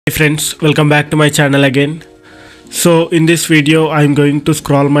Friends, welcome back to my channel again. So in this video I'm going to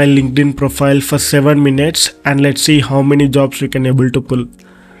scroll my LinkedIn profile for 7 minutes and let's see how many jobs we can able to pull.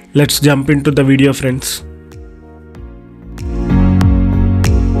 Let's jump into the video, friends.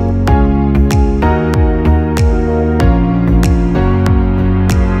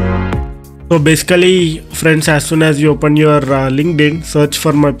 So basically, friends, as soon as you open your LinkedIn, search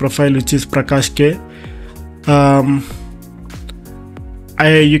for my profile, which is Prakash K.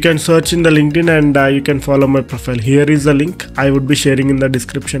 You can search in the LinkedIn and you can follow my profile. Here is the link. I would be sharing in the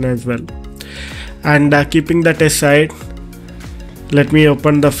description as well. And keeping that aside, let me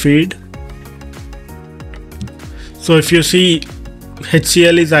open the feed. So if you see,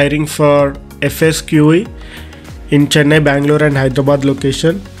 HCL is hiring for FSQE in Chennai, Bangalore and Hyderabad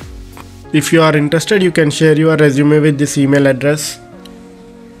location. If you are interested, you can share your resume with this email address,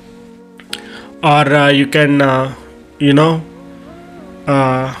 or you can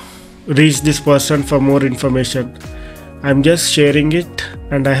reach this person for more information. I'm just sharing it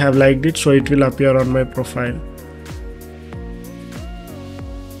and I have liked it, so it will appear on my profile.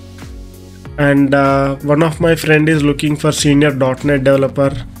 And one of my friend is looking for senior .NET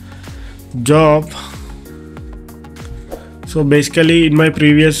developer job. So basically, in my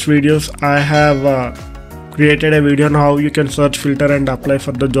previous videos I have created a video on how you can search, filter and apply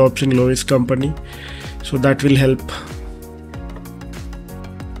for the jobs in lowest company, so that will help.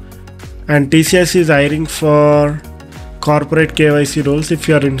 And TCS is hiring for corporate KYC roles. If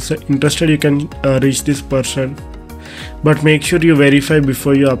you are interested, you can reach this person, but make sure you verify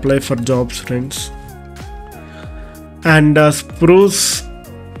before you apply for jobs, friends. And Spruce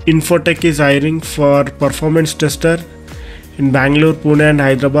Infotech is hiring for performance tester in Bangalore, Pune and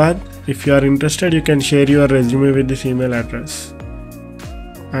Hyderabad. If you are interested, you can share your resume with this email address.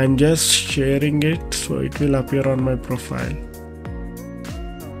 I'm just sharing it so it will appear on my profile.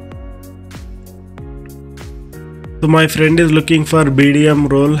 So my friend is looking for BDM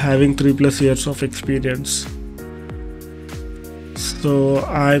role having 3+ years of experience. So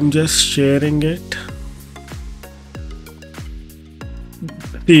I'm just sharing it.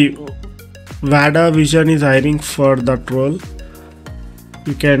 See, VADA Vision is hiring for that role.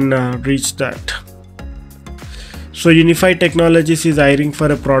 You can reach that. So Unified Technologies is hiring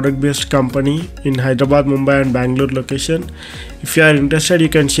for a product-based company in Hyderabad, Mumbai and Bangalore location. If you are interested, you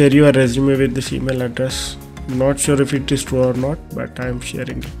can share your resume with this email address. I'm not sure if it is true or not, but I am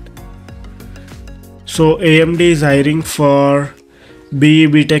sharing it. So AMD is hiring for BE,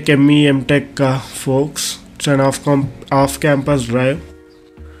 BTech, ME, MTech folks. It's an off-campus drive.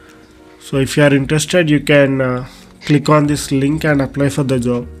 So if you are interested, you can click on this link and apply for the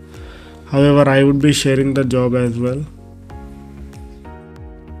job. However, I would be sharing the job as well.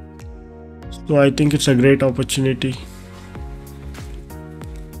 So I think it's a great opportunity.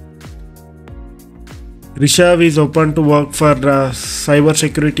 Rishabh is open to work for cyber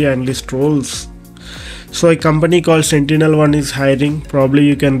security analyst roles. So a company called Sentinel-1 is hiring. Probably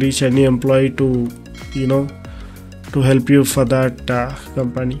you can reach any employee to help you for that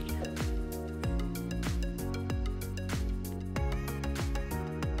company.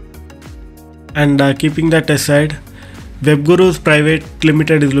 And keeping that aside, WebGurus Private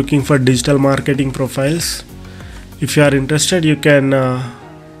Limited is looking for digital marketing profiles. If you are interested, you can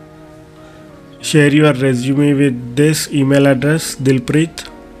share your resume with this email address, Dilpreet,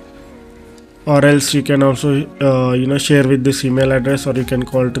 or else you can also share with this email address, or you can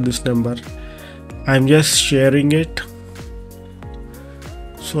call to this number. I'm just sharing it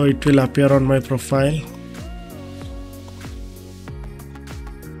so it will appear on my profile.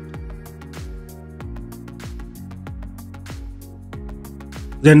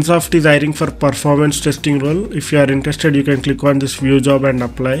 Zensoft is hiring for performance testing role. If you are interested, you can click on this view job and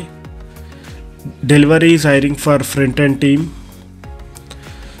apply. Delivery is hiring for front-end team.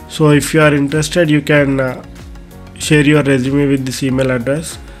 So if you are interested, you can share your resume with this email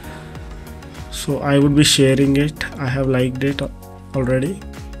address. So I would be sharing it. I have liked it already.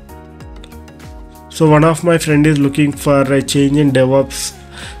 So one of my friend is looking for a change in DevOps.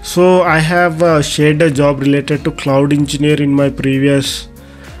 So I have shared a job related to cloud engineer in my previous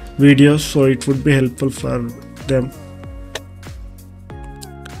videos, so it would be helpful for them.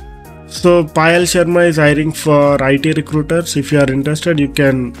 So Payal Sharma is hiring for IT recruiters. If you are interested, you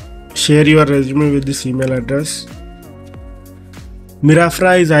can share your resume with this email address.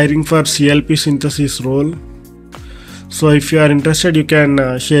 Mirafra is hiring for CLP synthesis role. So if you are interested, you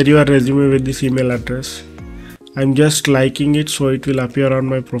can share your resume with this email address. I'm just liking it so it will appear on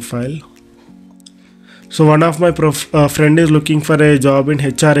my profile. So one of my friend is looking for a job in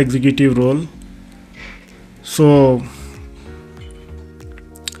HR executive role. So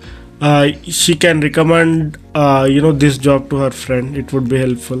she can recommend this job to her friend. It would be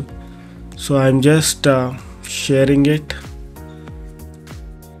helpful. So I'm just sharing it.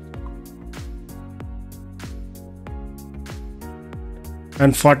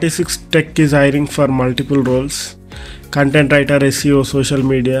 And 46 Tech is hiring for multiple roles: content writer, SEO, social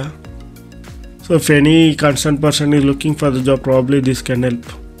media. So if any concerned person is looking for the job, probably this can help.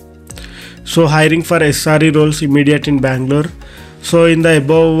 So hiring for SRE roles immediate in Bangalore. So in the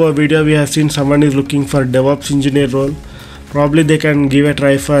above video we have seen someone is looking for DevOps engineer role. Probably they can give a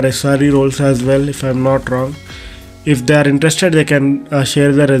try for SRE roles as well, if I'm not wrong. If they are interested, they can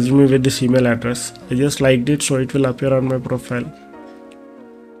share their resume with this email address. I just liked it, so it will appear on my profile.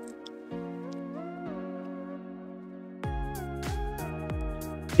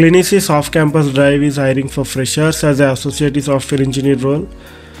 Clinicis off-campus drive is hiring for freshers as an associate software engineer role.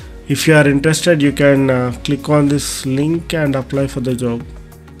 If you are interested, you can click on this link and apply for the job.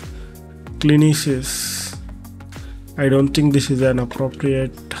 Clinicis. I don't think this is an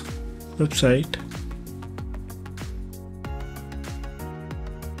appropriate website.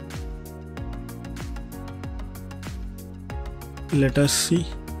 Let us see.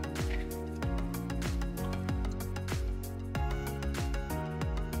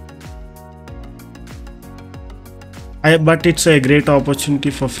 But it's a great opportunity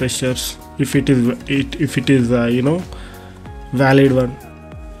for freshers if it is valid one.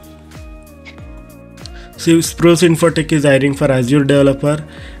 See, Spruce Infotech is hiring for Azure developer.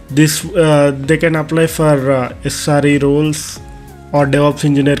 This they can apply for SRE roles, or DevOps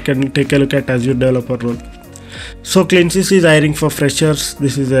engineer can take a look at Azure developer role. So Clinicis is hiring for freshers.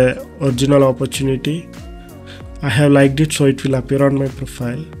 This is a original opportunity. I have liked it, so it will appear on my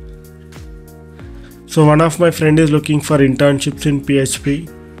profile. So one of my friend is looking for internships in PHP,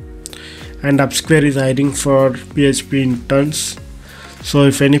 and Upsquare is hiring for PHP interns. So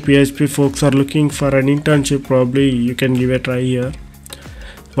if any PHP folks are looking for an internship, probably you can give a try here.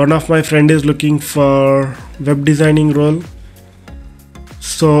 One of my friend is looking for web designing role.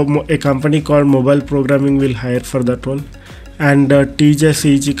 So a company called Mobile Programming will hire for that role, and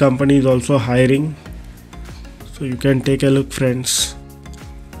TJCG company is also hiring. So you can take a look, friends.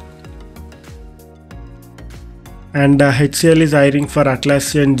 And HCL is hiring for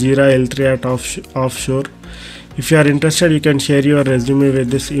Atlassian Jira L3 at offshore. If you are interested, you can share your resume with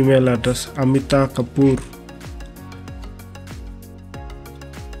this email address, Amita Kapoor.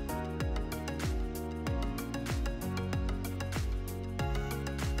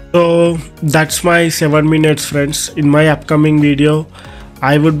 So that's my 7 minutes, friends. In my upcoming video,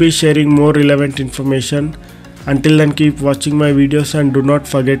 I would be sharing more relevant information. Until then, keep watching my videos and do not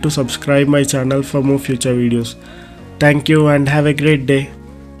forget to subscribe my channel for more future videos. Thank you and have a great day.